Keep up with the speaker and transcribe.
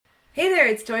Hey there,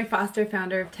 it's Joy Foster,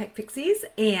 founder of Tech Pixies,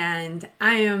 and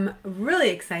I am really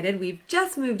excited. We've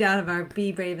just moved out of our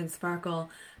Be Brave and Sparkle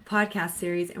podcast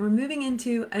series, and we're moving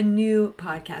into a new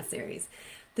podcast series.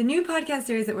 The new podcast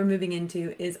series that we're moving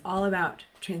into is all about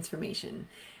transformation.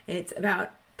 It's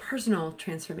about personal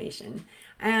transformation,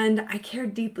 and I care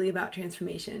deeply about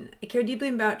transformation. I care deeply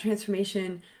about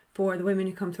transformation for the women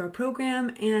who come through our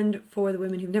program and for the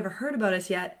women who've never heard about us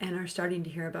yet and are starting to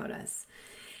hear about us.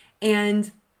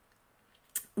 And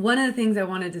one of the things I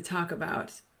wanted to talk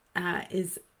about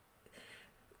is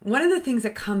one of the things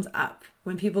that comes up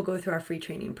when people go through our free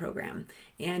training program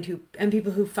and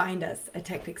people who find us at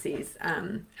Tech Pixies,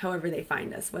 however they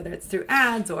find us, whether it's through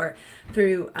ads or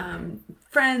through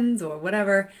friends or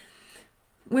whatever.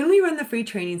 When we run the free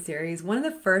training series, one of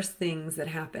the first things that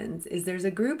happens is there's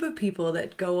a group of people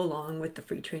that go along with the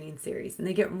free training series, and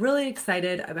they get really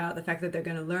excited about the fact that they're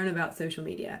going to learn about social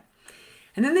media.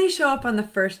 And then they show up on the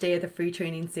first day of the free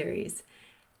training series,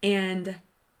 and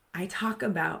I talk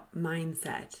about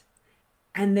mindset.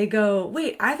 And they go,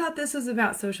 wait, I thought this was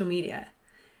about social media.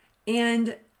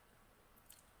 And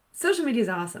social media is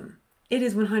awesome. It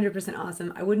is 100%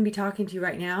 awesome. I wouldn't be talking to you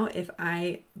right now if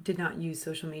I did not use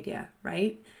social media,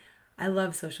 right? I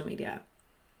love social media.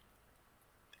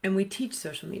 And we teach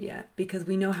social media because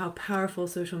we know how powerful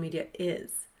social media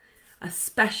is,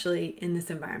 especially in this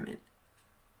environment.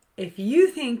 If you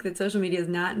think that social media is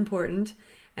not important,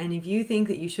 and if you think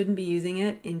that you shouldn't be using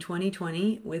it in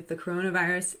 2020 with the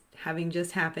coronavirus having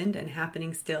just happened and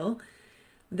happening still,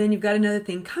 then you've got another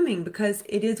thing coming, because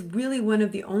it is really one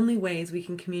of the only ways we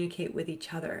can communicate with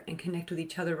each other and connect with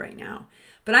each other right now.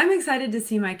 But I'm excited to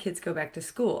see my kids go back to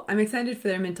school. I'm excited for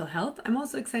their mental health. I'm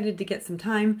also excited to get some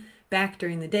time back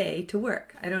during the day to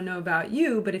work. I don't know about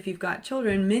you, but if you've got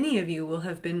children, many of you will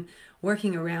have been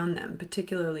working around them,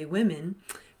 particularly women,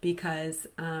 because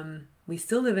we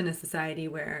still live in a society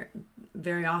where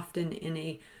very often in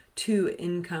a dual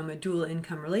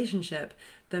income relationship,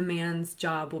 the man's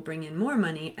job will bring in more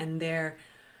money, and their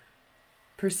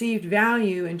perceived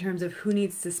value in terms of who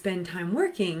needs to spend time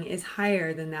working is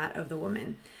higher than that of the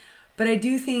woman. But I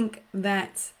do think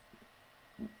that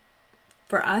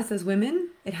for us as women,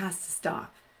 it has to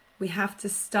stop. We have to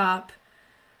stop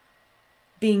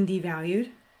being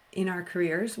devalued in our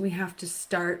careers. We have to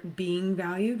start being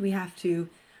valued. We have to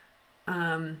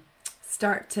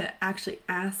start to actually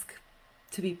ask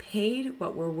to be paid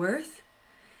what we're worth.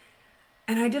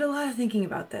 And I did a lot of thinking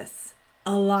about this,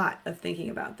 And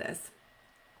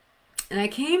I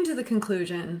came to the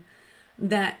conclusion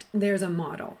that there's a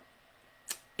model.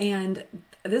 And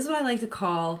this is what I like to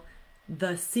call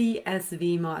the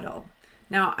CSV model.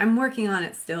 Now, I'm working on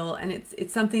it still, and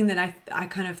it's something that I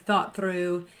kind of thought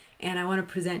through, and I want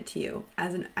to present to you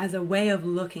as a way of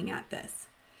looking at this.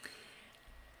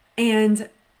 And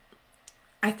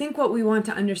I think what we want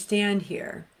to understand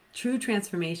here, true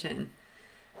transformation,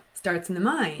 starts in the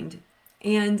mind.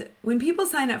 And when people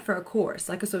sign up for a course,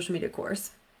 like a social media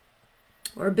course,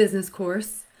 or a business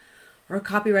course, or a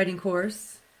copywriting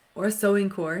course, or a sewing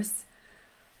course,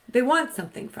 they want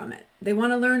something from it. They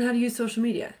want to learn how to use social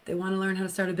media. They want to learn how to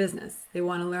start a business. They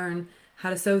want to learn how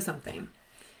to sew something,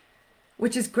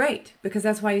 which is great, because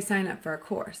that's why you sign up for a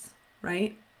course,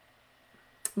 right?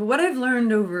 But what I've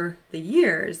learned over the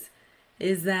years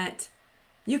is that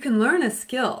you can learn a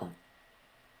skill,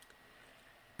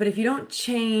 but if you don't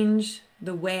change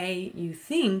the way you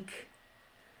think,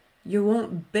 you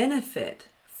won't benefit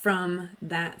from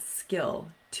that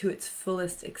skill to its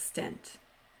fullest extent.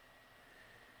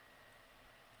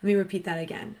 Let me repeat that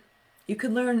again. You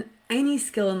could learn any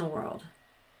skill in the world,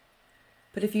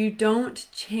 but if you don't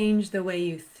change the way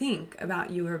you think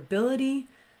about your ability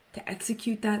to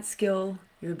execute that skill,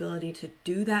 your ability to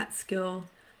do that skill,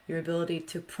 your ability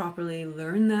to properly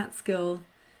learn that skill,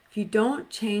 if you don't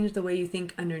change the way you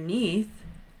think underneath,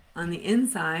 on the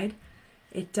inside,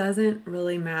 it doesn't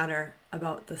really matter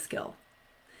about the skill.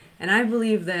 And I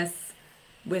believe this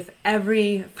with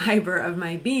every fiber of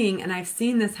my being, and I've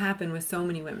seen this happen with so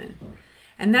many women.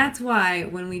 And that's why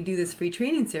when we do this free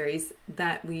training series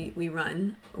that we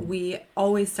run, we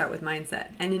always start with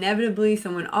mindset. And inevitably,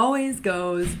 someone always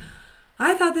goes,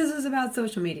 I thought this was about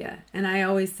social media. And I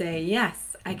always say,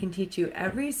 yes, I can teach you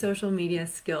every social media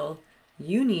skill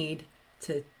you need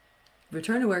to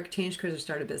return to work, change careers, or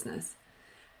start a business.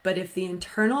 But if the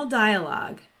internal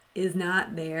dialogue is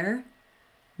not there,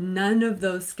 none of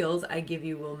those skills I give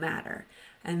you will matter.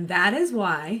 And that is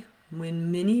why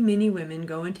when many, many women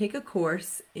go and take a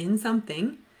course in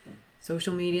something,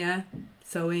 social media,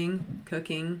 sewing,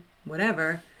 cooking,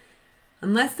 whatever,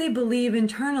 unless they believe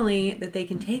internally that they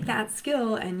can take that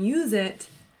skill and use it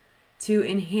to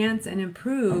enhance and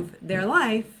improve their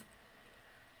life,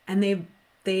 and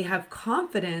they have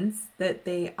confidence that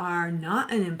they are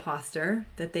not an imposter,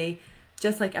 that they,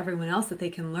 just like everyone else, that they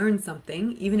can learn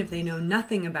something, even if they know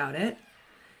nothing about it,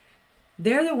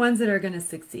 they're the ones that are going to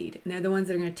succeed. And they're the ones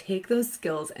that are going to take those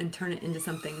skills and turn it into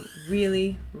something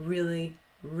really, really,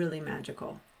 really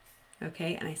magical.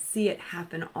 Okay? And I see it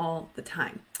happen all the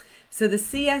time. So the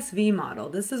CSV model,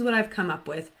 this is what I've come up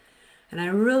with. And I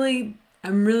really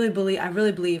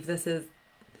believe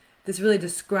this really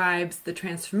describes the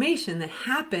transformation that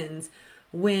happens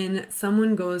when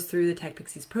someone goes through the Tech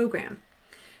Pixies program.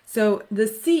 So the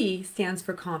C stands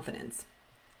for confidence.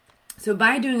 So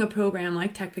by doing a program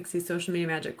like Tech Pixies Social Media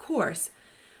Magic course,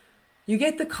 you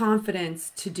get the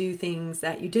confidence to do things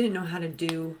that you didn't know how to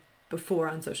do before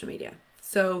on social media.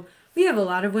 So we have a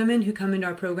lot of women who come into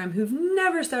our program who've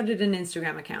never started an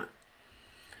Instagram account.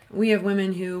 We have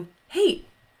women who hate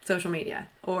social media,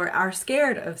 or are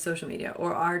scared of social media,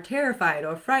 or are terrified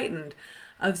or frightened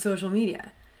of social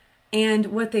media. And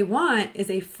what they want is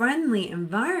a friendly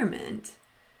environment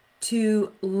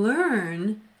to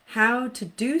learn how to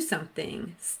do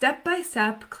something step by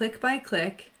step, click by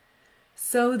click,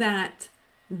 so that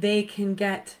they can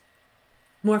get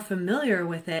more familiar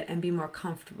with it and be more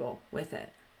comfortable with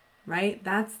it, right?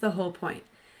 That's the whole point.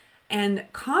 And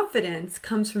confidence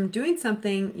comes from doing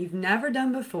something you've never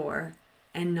done before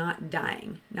and not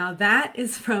dying. Now that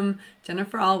is from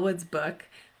Jennifer Allwood's book,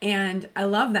 and I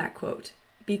love that quote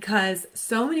because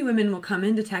so many women will come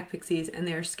into Tech Pixies and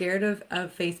they're scared of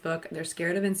Facebook, they're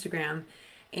scared of Instagram,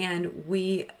 and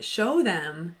we show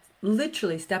them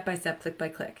literally step by step, click by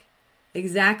click,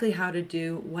 exactly how to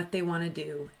do what they want to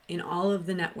do in all of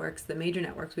the networks, the major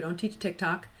networks. We don't teach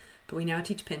TikTok, but we now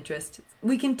teach Pinterest.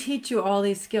 We can teach you all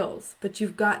these skills, but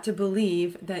you've got to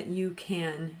believe that you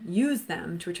can use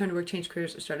them to return to work, change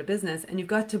careers, or start a business, and you've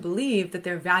got to believe that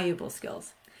they're valuable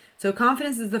skills. So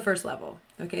confidence is the first level.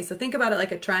 Okay, so think about it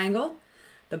like a triangle.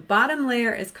 The bottom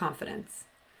layer is confidence.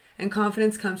 And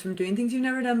confidence comes from doing things you've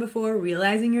never done before,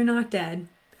 realizing you're not dead.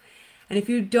 And if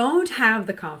you don't have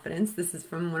the confidence, this is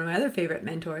from one of my other favorite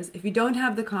mentors, if you don't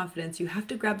have the confidence, you have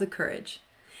to grab the courage.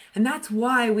 And that's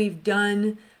why we've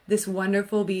done this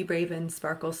wonderful Be Brave and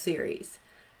Sparkle series.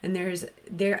 And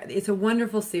it's a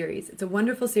wonderful series. It's a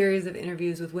wonderful series of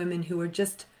interviews with women who were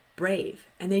just brave,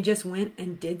 and they just went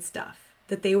and did stuff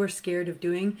that they were scared of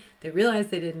doing. They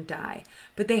realized they didn't die,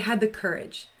 but they had the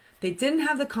courage. They didn't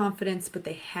have the confidence, but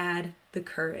they had the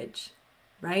courage,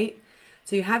 right?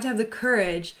 So you have to have the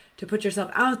courage to put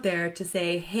yourself out there to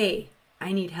say, hey,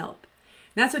 I need help.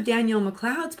 And that's what Danielle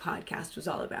McLeod's podcast was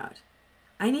all about.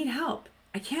 I need help.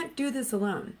 I can't do this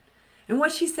alone. And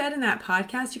what she said in that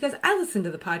podcast, you guys, I listen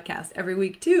to the podcast every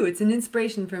week too. It's an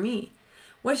inspiration for me.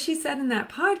 What she said in that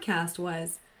podcast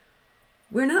was,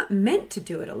 we're not meant to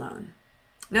do it alone.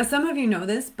 Now, some of you know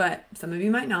this, but some of you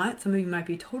might not. Some of you might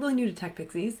be totally new to Tech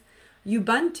Pixies.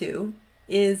 Ubuntu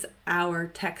is our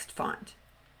text font.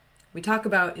 We talk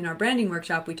about, in our branding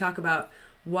workshop, we talk about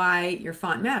why your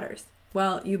font matters.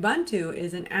 Well, Ubuntu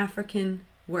is an African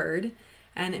word,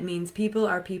 and it means people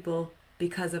are people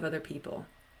because of other people.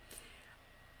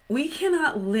 We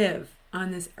cannot live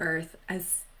on this earth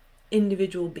as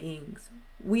individual beings.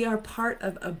 We are part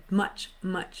of a much,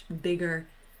 much bigger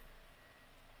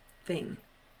thing,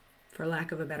 for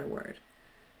lack of a better word.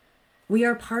 We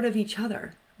are part of each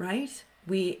other, right?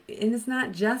 And it's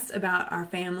not just about our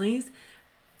families,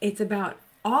 it's about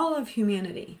all of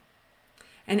humanity.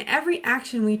 And every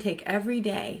action we take every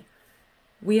day,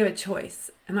 we have a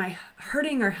choice. Am I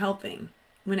hurting or helping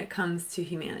when it comes to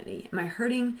humanity? Am I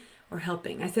hurting or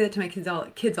helping? I say that to my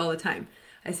kids all the time.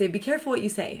 I say, be careful what you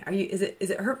say. Is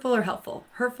it hurtful or helpful?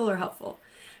 Hurtful or helpful?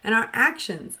 And our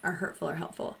actions are hurtful or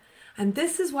helpful. And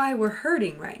this is why we're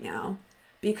hurting right now,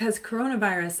 because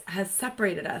coronavirus has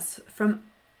separated us from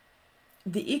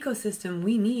the ecosystem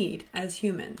we need as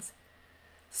humans.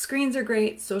 Screens are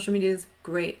great. Social media is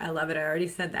great. I love it. I already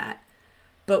said that.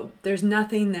 But there's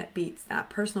nothing that beats that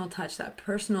personal touch, that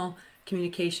personal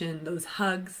communication, those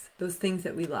hugs, those things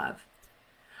that we love.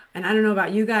 And I don't know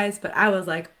about you guys, but I was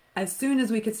like, as soon as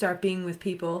we could start being with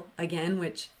people again,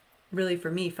 which really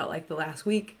for me felt like the last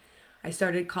week, I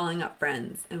started calling up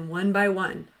friends. And one by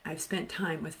one, I've spent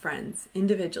time with friends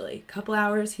individually. A couple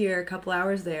hours here, a couple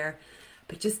hours there,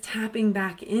 but just tapping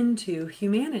back into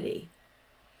humanity.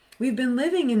 We've been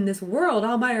living in this world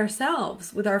all by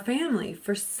ourselves with our family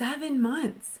for 7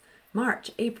 months.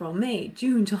 March, April, May,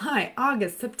 June, July,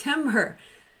 August, September.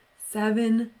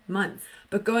 7 months.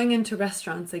 But going into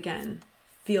restaurants again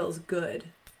feels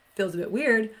good. Feels a bit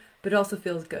weird, but it also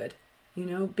feels good. You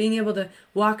know, being able to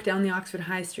walk down the Oxford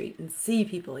High Street and see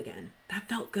people again. That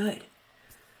felt good.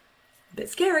 A bit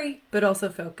scary, but also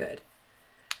felt good.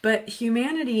 But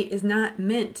humanity is not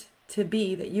meant to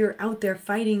be that you're out there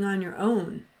fighting on your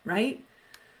own, right?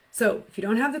 So if you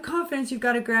don't have the confidence, you've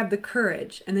got to grab the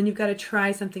courage, and then you've got to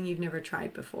try something you've never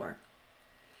tried before.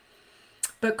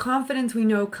 But confidence, we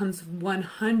know, comes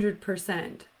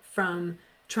 100% from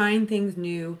trying things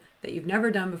new that you've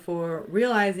never done before,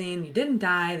 realizing you didn't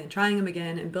die, then trying them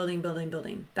again, and building, building,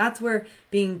 building. That's where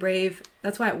being brave,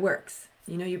 that's why it works.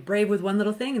 You know, you're brave with one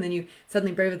little thing, and then you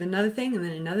suddenly brave with another thing, and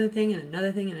then another thing, and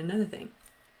another thing, and another thing.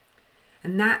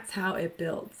 And that's how it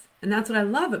builds. And that's what I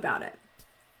love about it.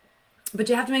 But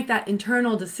you have to make that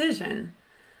internal decision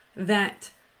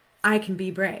that I can be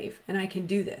brave and I can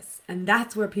do this. And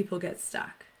that's where people get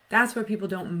stuck. That's where people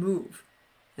don't move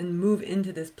and move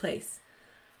into this place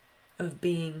of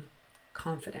being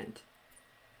confident,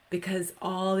 because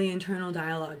all the internal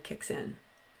dialogue kicks in.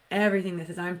 Everything that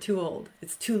says, I'm too old,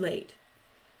 it's too late,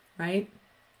 right?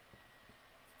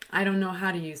 I don't know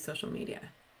how to use social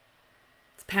media.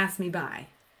 It's passed me by.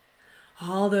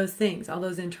 All those things, all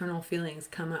those internal feelings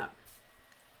come up.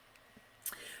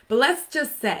 But let's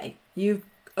just say you've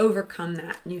overcome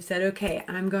that and you've said, okay,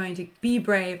 I'm going to be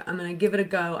brave, I'm going to give it a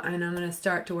go, and I'm going to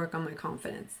start to work on my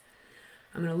confidence.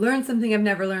 I'm going to learn something I've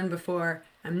never learned before,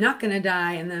 I'm not going to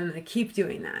die, and then I'm going to keep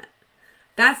doing that.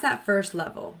 That's that first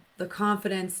level, the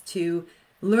confidence to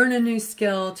learn a new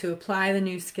skill, to apply the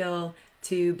new skill,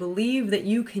 to believe that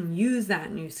you can use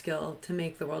that new skill to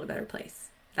make the world a better place.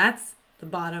 That's the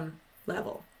bottom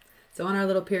level. So on our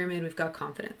little pyramid, we've got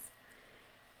confidence.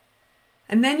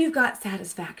 And then you've got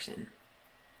satisfaction.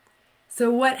 So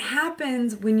what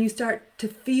happens when you start to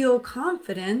feel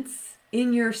confidence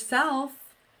in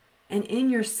yourself and in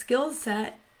your skill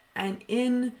set and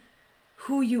in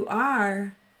who you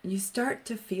are? You start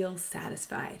to feel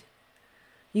satisfied.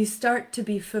 You start to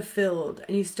be fulfilled,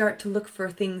 and you start to look for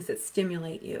things that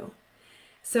stimulate you.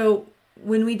 So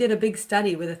when we did a big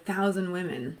study with 1,000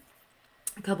 women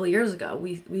a couple of years ago,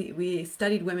 we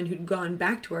studied women who'd gone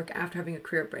back to work after having a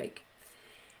career break.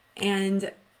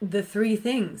 And the 3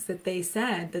 things that they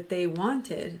said that they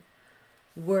wanted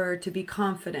were to be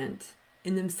confident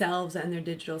in themselves and their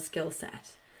digital skill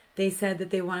set. They said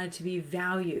that they wanted to be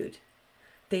valued.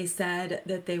 They said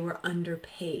that they were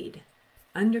underpaid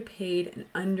and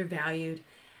undervalued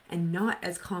and not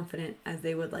as confident as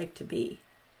they would like to be.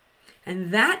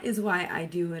 And that is why I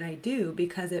do what I do,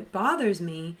 because it bothers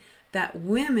me that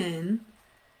women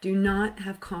do not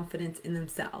have confidence in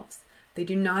themselves. They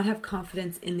do not have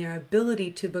confidence in their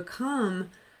ability to become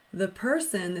the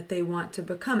person that they want to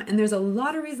become. And there's a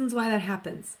lot of reasons why that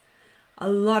happens. A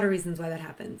lot of reasons why that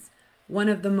happens. One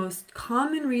of the most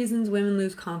common reasons women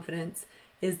lose confidence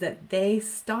is that they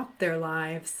stop their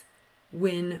lives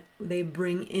when they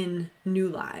bring in new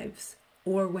lives,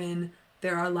 or when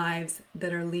there are lives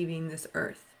that are leaving this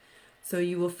earth. So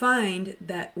you will find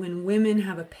that when women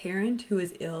have a parent who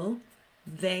is ill,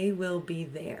 they will be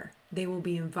there. They will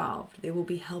be involved. They will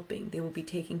be helping. They will be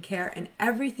taking care, and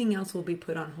everything else will be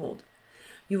put on hold.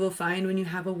 You will find when you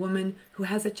have a woman who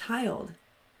has a child.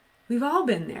 We've all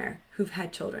been there who've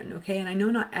had children, okay? And I know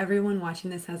not everyone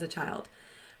watching this has a child.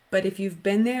 But if you've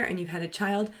been there and you've had a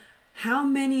child, how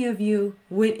many of you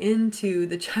went into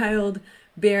the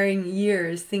childbearing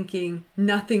years thinking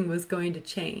nothing was going to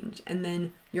change, and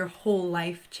then your whole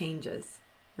life changes,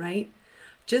 right?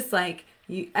 Just like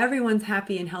everyone's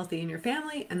happy and healthy in your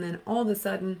family, and then all of a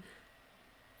sudden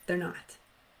they're not.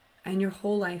 And your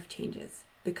whole life changes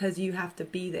because you have to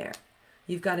be there.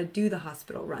 You've got to do the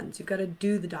hospital runs. You've got to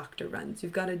do the doctor runs.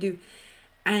 You've got to do...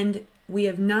 And we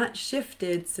have not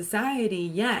shifted society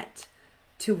yet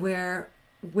to where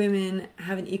women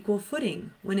have an equal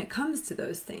footing when it comes to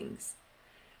those things.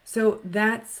 So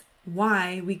that's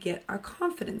why we get our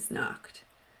confidence knocked.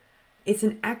 It's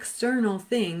an external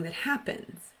thing that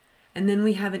happens. And then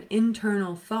we have an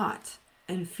internal thought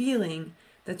and feeling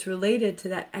that's related to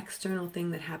that external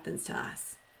thing that happens to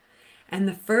us. And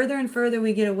the further and further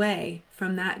we get away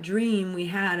from that dream we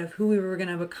had of who we were going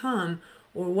to become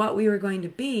or what we were going to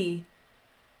be,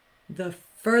 the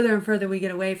further and further we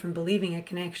get away from believing it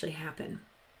can actually happen.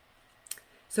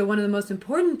 So one of the most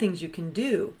important things you can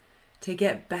do to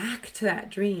get back to that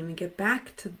dream and get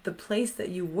back to the place that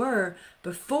you were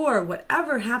before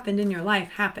whatever happened in your life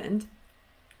happened,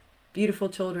 beautiful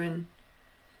children,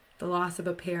 the loss of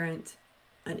a parent,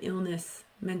 an illness,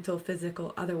 mental,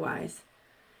 physical, otherwise,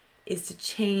 is to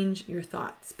change your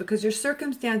thoughts, because your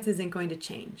circumstance isn't going to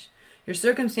change. Your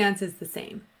circumstance is the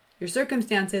same. Your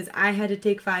circumstance is, I had to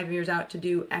take 5 years out to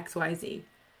do X, Y, Z.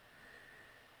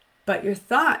 But your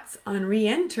thoughts on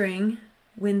re-entering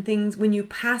when you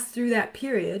pass through that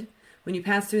period, when you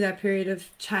pass through that period of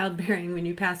childbearing, when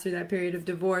you pass through that period of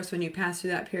divorce, when you pass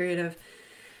through that period of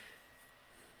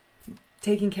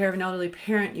taking care of an elderly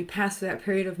parent, you pass through that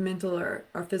period of mental or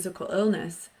physical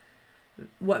illness,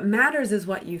 what matters is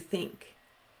what you think.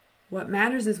 What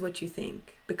matters is what you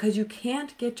think, because you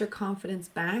can't get your confidence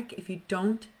back if you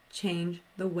don't change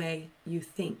the way you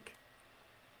think.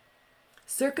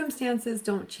 Circumstances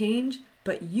don't change,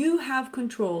 but you have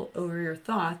control over your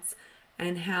thoughts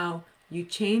and how you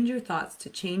change your thoughts to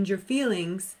change your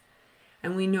feelings.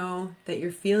 And we know that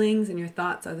your feelings and your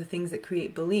thoughts are the things that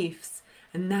create beliefs,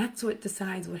 and that's what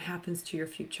decides what happens to your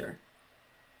future.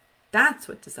 That's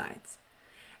what decides.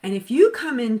 And if you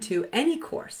come into any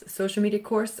course, a social media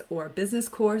course or a business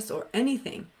course or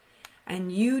anything,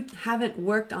 and you haven't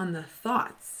worked on the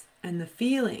thoughts and the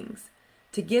feelings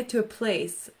to get to a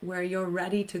place where you're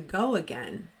ready to go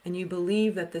again, and you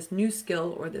believe that this new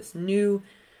skill or this new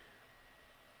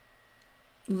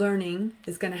learning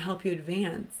is going to help you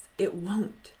advance, it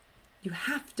won't. You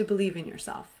have to believe in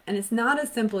yourself. And it's not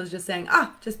as simple as just saying,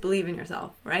 just believe in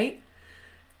yourself, right?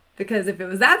 Because if it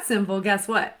was that simple, guess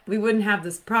what? We wouldn't have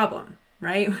this problem,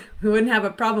 right? We wouldn't have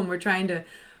a problem we're trying to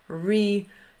rework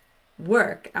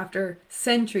after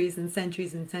centuries and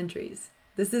centuries and centuries.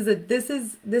 This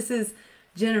is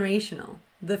generational.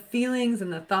 The feelings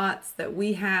and the thoughts that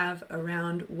we have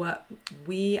around what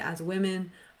we as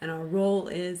women and our role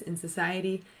is in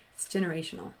society, it's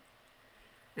generational.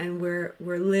 And we're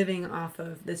living off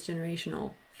of this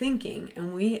generational thinking,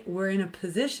 and we're in a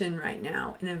position right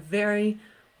now, in a very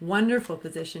wonderful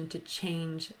position to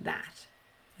change that.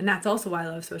 And that's also why I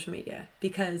love social media,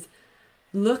 because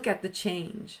look at the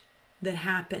change that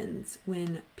happens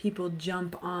when people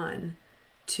jump on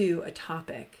to a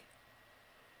topic,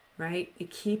 right?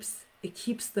 It keeps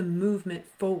the movement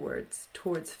forwards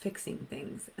towards fixing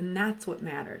things, and that's what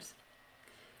matters.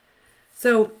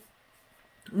 So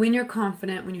when you're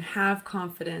confident, when you have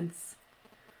confidence,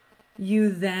 you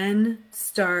then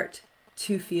start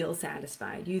to feel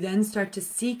satisfied. You then start to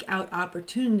seek out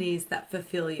opportunities that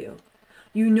fulfill you.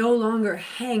 You no longer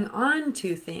hang on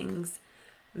to things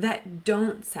that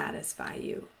don't satisfy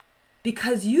you,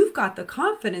 because you've got the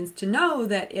confidence to know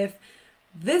that if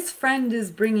this friend is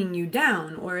bringing you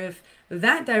down, or if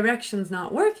that direction's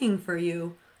not working for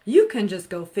you, you can just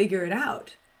go figure it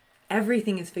out.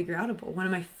 Everything is figure outable. One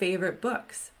of my favorite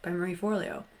books by Marie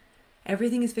Forleo.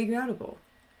 Everything is figure outable.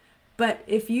 But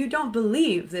if you don't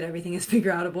believe that everything is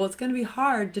figure outable, it's going to be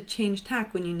hard to change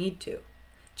tack when you need to.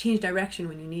 Change direction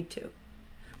when you need to.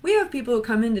 We have people who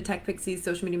come into Tech Pixie's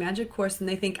Social Media Magic course and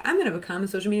they think, I'm going to become a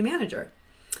social media manager.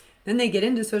 Then they get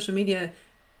into social media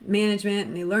management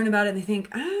and they learn about it and they think,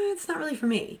 it's not really for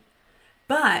me.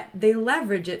 But they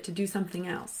leverage it to do something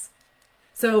else.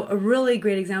 So a really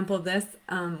great example of this,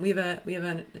 we have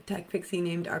a tech pixie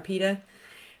named Arpita,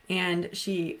 and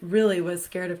she really was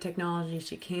scared of technology.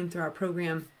 She came through our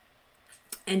program,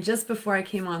 and just before I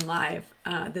came on live,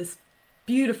 this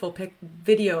beautiful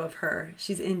video of her,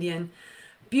 she's Indian,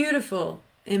 beautiful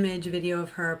image video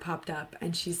of her popped up,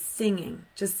 and she's singing,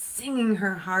 just singing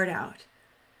her heart out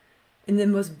in the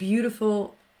most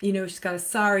beautiful, she's got a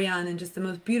sari on and just the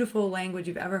most beautiful language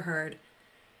you've ever heard.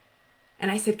 And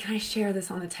I said, can I share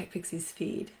this on the Tech Pixies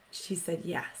feed? She said,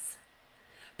 yes.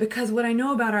 Because what I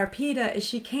know about Arpita is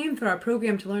she came through our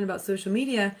program to learn about social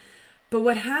media, but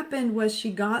what happened was she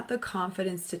got the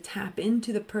confidence to tap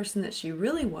into the person that she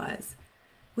really was,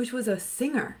 which was a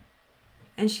singer.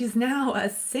 And she's now a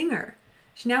singer.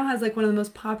 She now has like one of the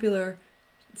most popular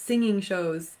singing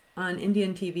shows on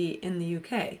Indian TV in the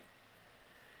UK.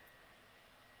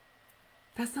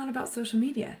 That's not about social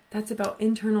media. That's about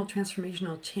internal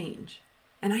transformational change.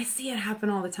 And I see it happen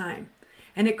all the time.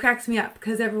 And it cracks me up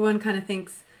because everyone kind of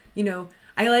thinks,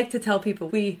 I like to tell people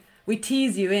we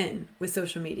tease you in with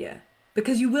social media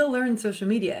because you will learn social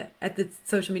media at the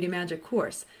Social Media Magic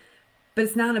course. But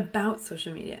it's not about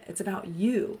social media. It's about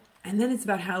you. And then it's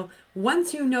about how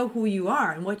once you know who you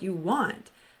are and what you want,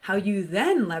 how you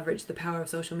then leverage the power of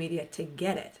social media to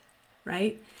get it,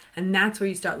 right? And that's where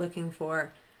you start looking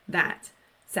for that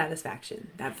satisfaction,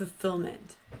 that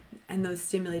fulfillment, and those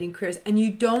stimulating careers. And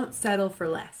you don't settle for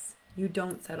less. You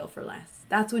don't settle for less.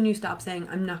 That's when you stop saying,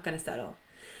 I'm not going to settle.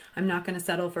 I'm not going to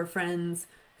settle for friends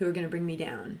who are going to bring me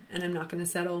down. And I'm not going to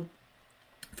settle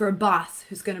for a boss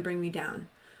who's going to bring me down.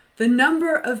 The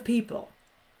number of people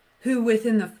who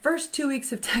within the first 2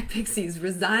 weeks of Tech Pixies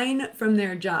resign from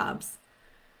their jobs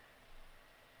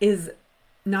is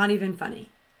not even funny.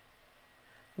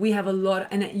 We have a lot,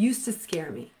 and it used to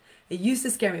scare me. It used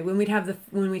to scare me when we'd have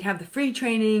the free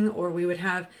training, or we would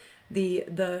have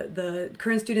the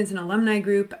current students and alumni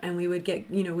group, and we would get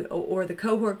or the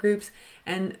cohort groups,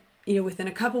 and within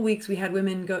a couple weeks, we had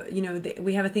women go,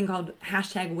 we have a thing called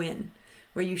 #win,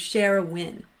 where you share a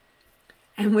win.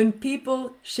 And when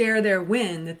people share their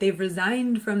win, that they've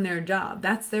resigned from their job,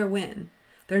 that's their win.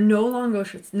 They're no longer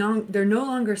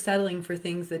settling for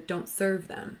things that don't serve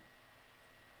them.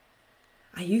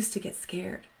 I used to get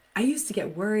scared. I used to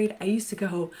get worried. I used to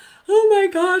go, oh my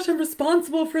gosh, I'm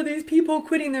responsible for these people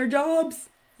quitting their jobs.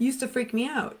 It used to freak me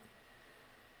out.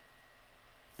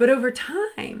 But over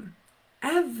time,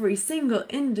 every single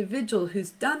individual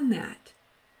who's done that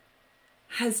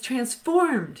has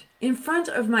transformed in front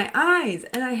of my eyes,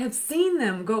 and I have seen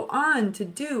them go on to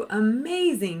do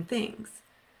amazing things.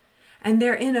 And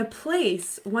they're in a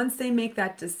place, once they make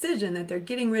that decision, that they're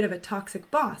getting rid of a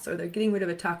toxic boss, or they're getting rid of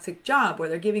a toxic job, or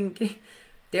they're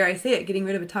dare I say it, getting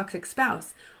rid of a toxic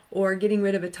spouse, or getting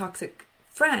rid of a toxic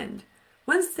friend.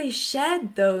 Once they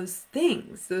shed those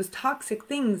things, those toxic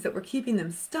things that were keeping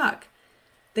them stuck,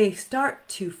 they start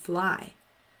to fly.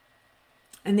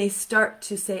 And they start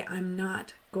to say, I'm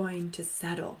not going to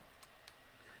settle.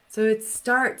 So it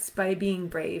starts by being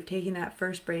brave, taking that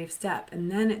first brave step.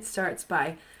 And then it starts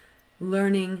by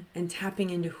learning and tapping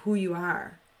into who you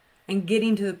are and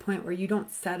getting to the point where you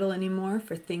don't settle anymore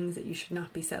for things that you should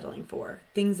not be settling for,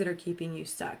 things that are keeping you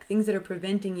stuck, things that are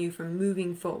preventing you from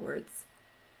moving forwards.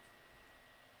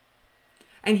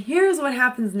 And here's what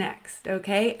happens next,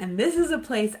 okay? And this is a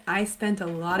place I spent a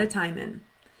lot of time in.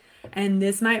 And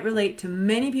this might relate to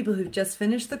many people who've just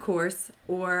finished the course,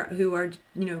 or who are,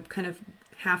 kind of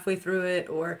halfway through it,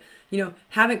 or,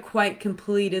 haven't quite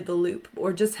completed the loop,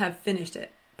 or just have finished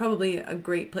it. Probably a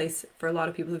great place for a lot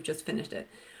of people who've just finished it.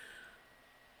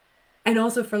 And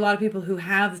also for a lot of people who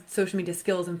have social media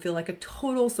skills and feel like a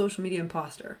total social media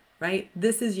imposter, right?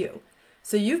 This is you.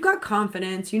 So you've got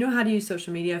confidence, you know how to use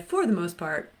social media for the most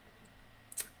part.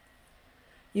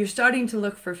 You're starting to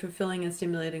look for fulfilling and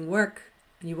stimulating work,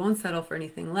 and you won't settle for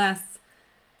anything less.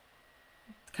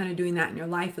 Kind of doing that in your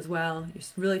life as well. You're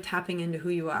really tapping into who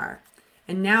you are.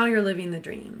 And now you're living the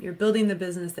dream. You're building the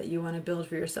business that you want to build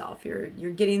for yourself. You're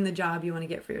getting the job you want to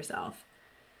get for yourself.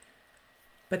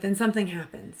 But then something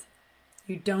happens.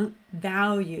 You don't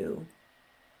value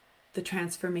the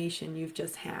transformation you've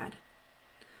just had.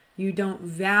 You don't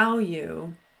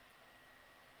value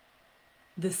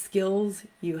the skills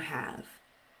you have.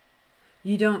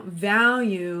 You don't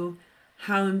value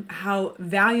how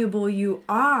valuable you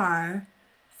are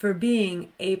for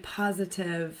being a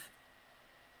positive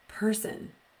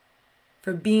person,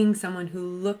 for being someone who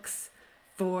looks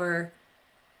for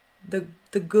the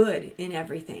good in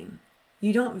everything.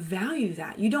 You don't value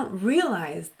that. You don't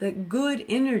realize that good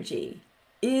energy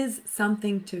is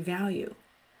something to value.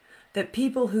 That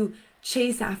people who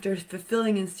chase after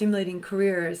fulfilling and stimulating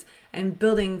careers and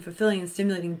building fulfilling and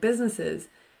stimulating businesses,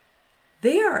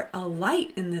 they are a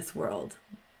light in this world.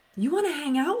 You want to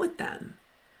hang out with them.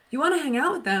 You want to hang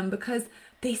out with them because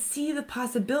they see the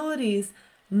possibilities,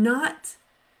 not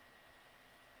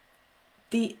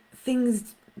the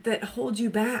things that hold you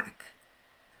back.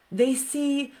 They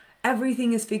see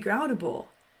everything is figure outable.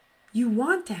 You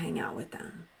want to hang out with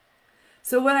them.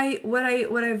 So what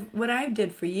I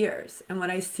did for years, and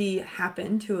what I see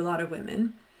happen to a lot of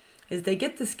women, is they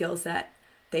get the skill set,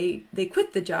 they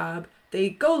quit the job, they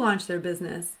go launch their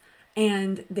business,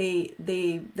 and they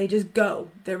just go.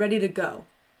 They're ready to go.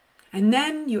 And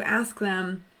then you ask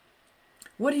them,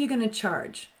 what are you going to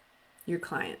charge your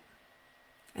client?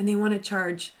 And they want to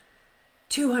charge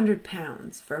 200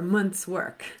 pounds for a month's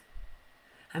work.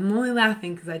 I'm only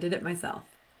laughing because I did it myself.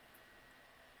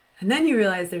 And then you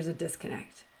realize there's a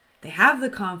disconnect. They have the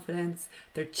confidence,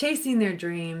 they're chasing their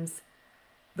dreams,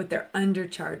 but they're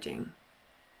undercharging.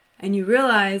 And you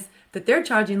realize that they're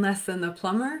charging less than the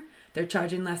plumber, they're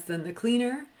charging less than the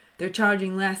cleaner, they're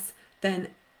charging less than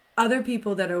other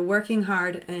people that are working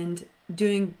hard and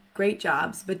doing great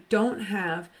jobs, but don't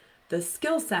have the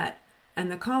skill set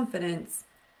and the confidence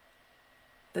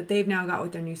that they've now got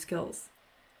with their new skills.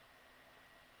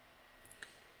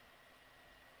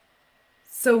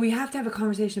 So we have to have a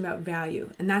conversation about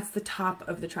value, and that's the top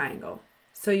of the triangle.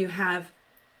 So you have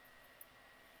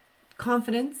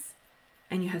confidence,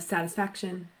 and you have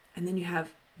satisfaction, and then you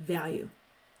have value.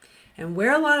 And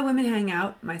where a lot of women hang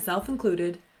out, myself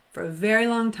included, for a very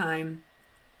long time,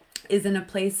 is in a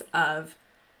place of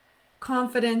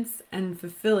confidence and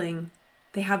fulfilling.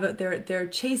 They're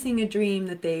chasing a dream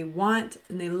that they want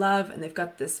and they love, and they've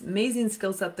got this amazing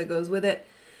skill set that goes with it,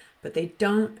 but they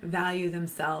don't value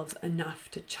themselves enough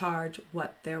to charge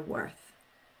what they're worth.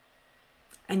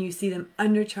 And you see them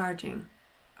undercharging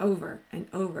over and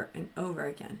over and over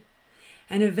again.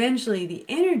 And eventually the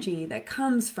energy that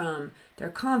comes from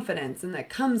their confidence and that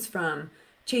comes from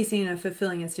chasing a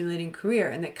fulfilling and stimulating career,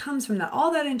 and that comes from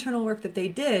all that internal work that they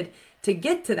did to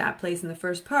get to that place in the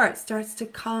first part starts to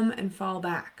come and fall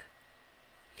back.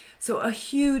 So a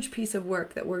huge piece of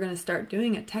work that we're going to start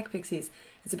doing at Tech Pixies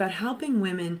is about helping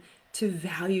women to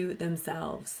value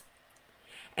themselves.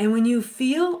 And when you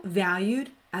feel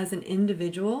valued as an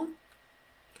individual,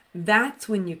 that's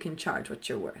when you can charge what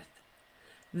you're worth.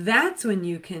 That's when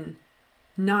you can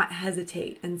not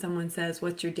hesitate and someone says,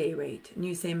 "What's your day rate?" And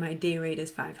you say, "My day rate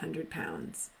is 500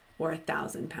 pounds or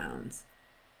 1,000 pounds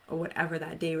or whatever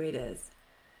that day rate is."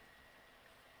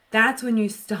 That's when you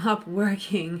stop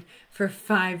working for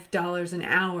 $5 an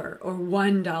hour or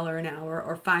 $1 an hour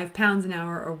or 5 pounds an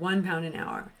hour or 1 pound an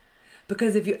hour.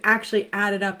 Because if you actually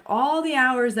added up all the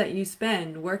hours that you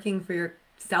spend working for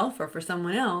yourself or for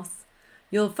someone else,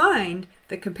 you'll find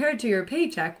that compared to your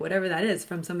paycheck, whatever that is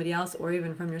from somebody else or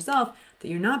even from yourself, that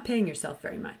you're not paying yourself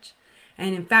very much.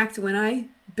 And in fact, when I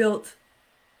built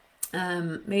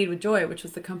Made with Joy, which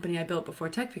was the company I built before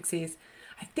Tech Pixies,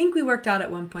 I think we worked out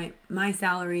at one point, my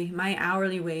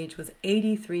hourly wage was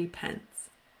 83 pence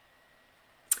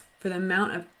for the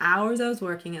amount of hours I was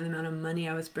working and the amount of money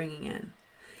I was bringing in.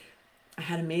 I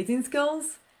had amazing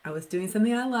skills. I was doing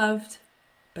something I loved,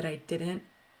 but I didn't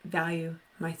value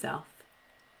myself.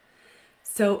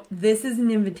 So this is an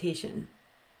invitation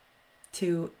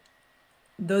to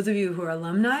those of you who are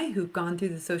alumni who've gone through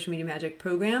the Social Media Magic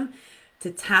program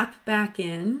to tap back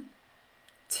in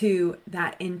to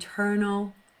that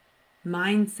internal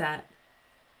mindset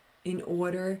in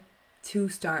order to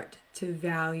start to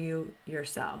value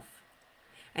yourself.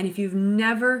 And if you've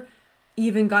never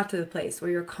even got to the place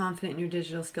where you're confident in your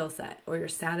digital skill set, or you're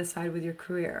satisfied with your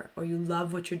career, or you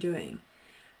love what you're doing,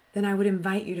 then I would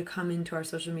invite you to come into our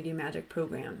Social Media Magic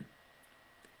program.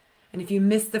 And if you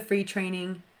missed the free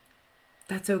training,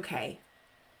 that's okay.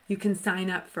 You can sign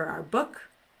up for our book.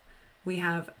 We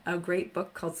have a great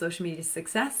book called Social Media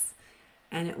Success,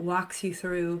 and it walks you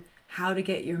through how to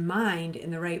get your mind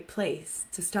in the right place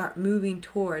to start moving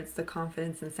towards the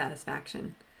confidence and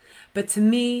satisfaction. But to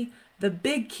me, the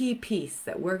big key piece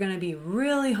that we're going to be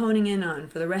really honing in on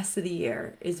for the rest of the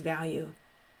year is value.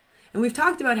 And we've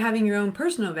talked about having your own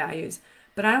personal values,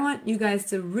 but I want you guys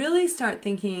to really start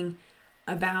thinking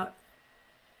about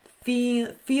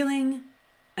feeling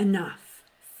enough,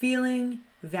 feeling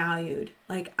valued,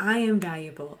 like I am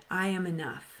valuable, I am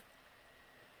enough.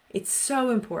 It's so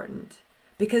important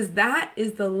because that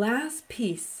is the last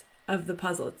piece of the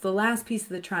puzzle. It's the last piece of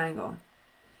the triangle.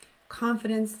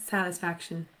 Confidence,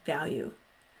 satisfaction, value.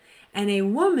 And a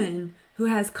woman who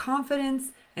has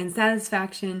confidence and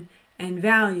satisfaction and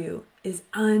value is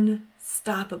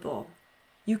unstoppable.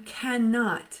 You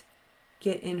cannot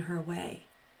get in her way.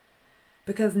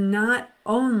 Because not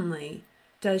only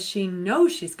does she know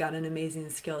she's got an amazing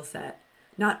skill set,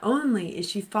 not only is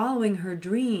she following her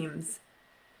dreams,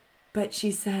 but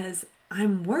she says,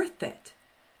 I'm worth it.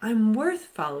 I'm worth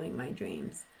following my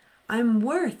dreams. I'm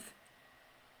worth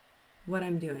what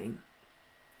I'm doing.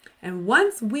 And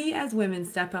once we as women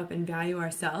step up and value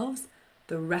ourselves,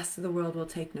 the rest of the world will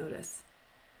take notice.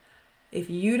 If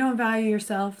you don't value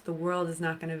yourself, the world is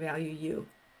not going to value you.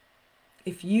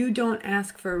 If you don't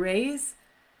ask for a raise,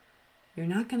 you're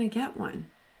not going to get one.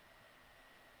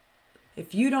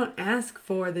 If you don't ask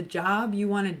for the job you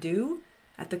want to do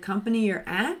at the company you're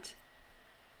at,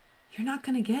 you're not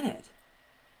going to get it.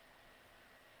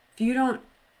 If you don't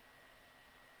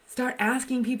start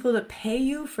asking people to pay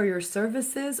you for your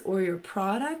services or your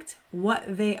product what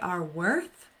they are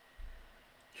worth,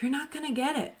 you're not going to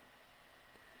get it.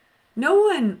 No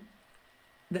one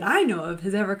that I know of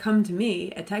has ever come to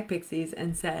me at Tech Pixies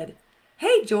and said,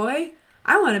 "Hey, Joy,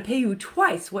 I want to pay you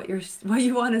twice what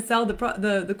you want to sell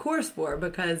the course for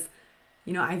because,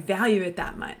 I value it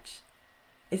that much."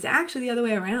 It's actually the other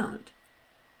way around.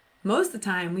 Most of the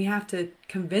time, we have to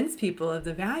convince people of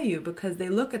the value because they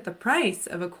look at the price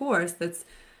of a course that's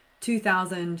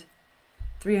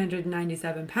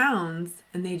 2,397 pounds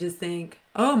and they just think,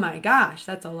 oh my gosh,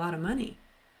 that's a lot of money.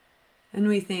 And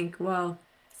we think, well,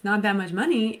 it's not that much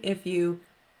money if you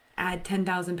add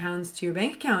 10,000 pounds to your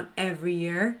bank account every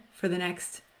year for the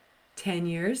next 10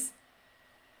 years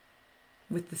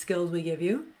with the skills we give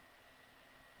you.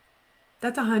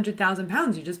 That's 100,000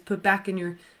 pounds you just put back in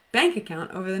your bank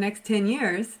account over the next 10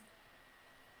 years.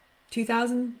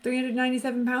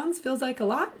 2,397 pounds feels like a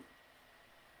lot.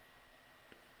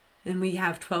 And we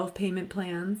have 12 payment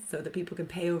plans so that people can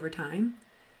pay over time.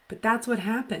 But that's what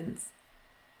happens.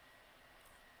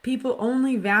 People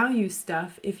only value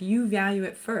stuff if you value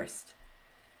it first.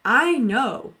 I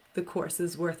know the course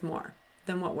is worth more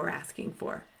than what we're asking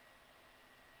for.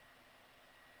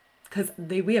 because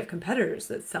we have competitors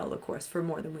that sell the course for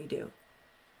more than we do.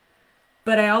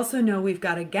 But I also know we've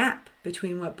got a gap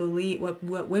between what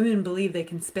women believe they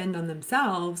can spend on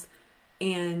themselves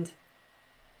and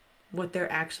what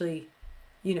they're actually,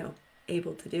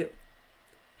 able to do.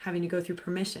 Having to go through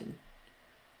permission.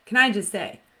 Can I just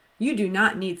say, you do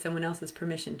not need someone else's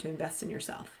permission to invest in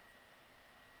yourself.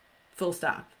 Full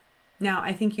stop. Now,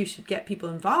 I think you should get people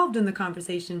involved in the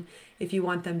conversation if you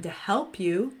want them to help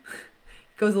you.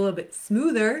 It goes a little bit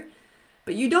smoother,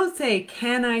 but you don't say,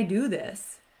 can I do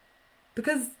this?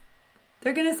 Because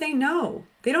they're going to say no.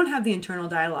 They don't have the internal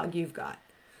dialogue you've got.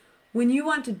 When you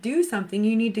want to do something,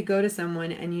 you need to go to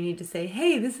someone and you need to say,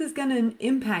 hey, this is going to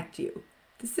impact you.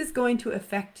 This is going to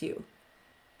affect you.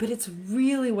 But it's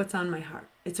really what's on my heart.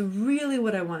 It's really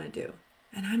what I want to do.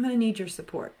 And I'm going to need your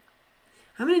support.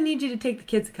 I'm going to need you to take the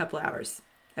kids a couple hours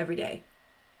every day.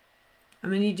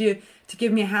 I'm going to need you to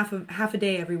give me half a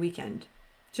day every weekend.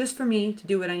 Just for me to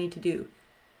do what I need to do.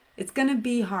 It's going to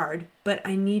be hard, but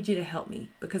I need you to help me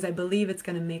because I believe it's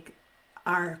going to make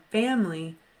our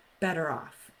family better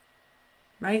off.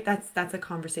 Right? That's a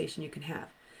conversation you can have.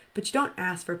 But you don't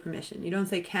ask for permission. You don't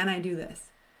say, can I do this?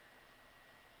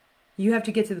 You have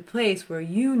to get to the place where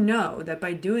you know that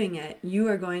by doing it, you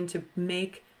are going to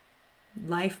make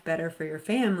life better for your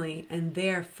family, and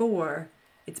therefore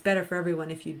it's better for everyone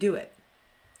if you do it.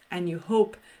 And you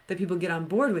hope that people get on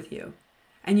board with you.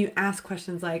 And you ask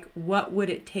questions like, what would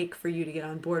it take for you to get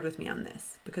on board with me on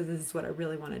this? Because this is what I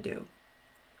really want to do.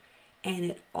 And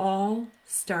it all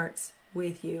starts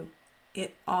with you.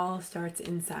 It all starts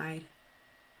inside.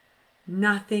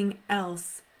 Nothing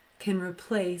else can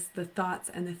replace the thoughts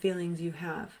and the feelings you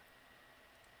have.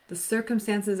 The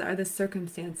circumstances are the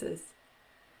circumstances.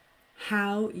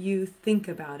 How you think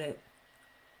about it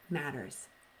matters.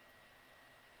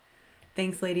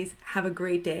 Thanks, ladies. Have a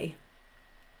great day.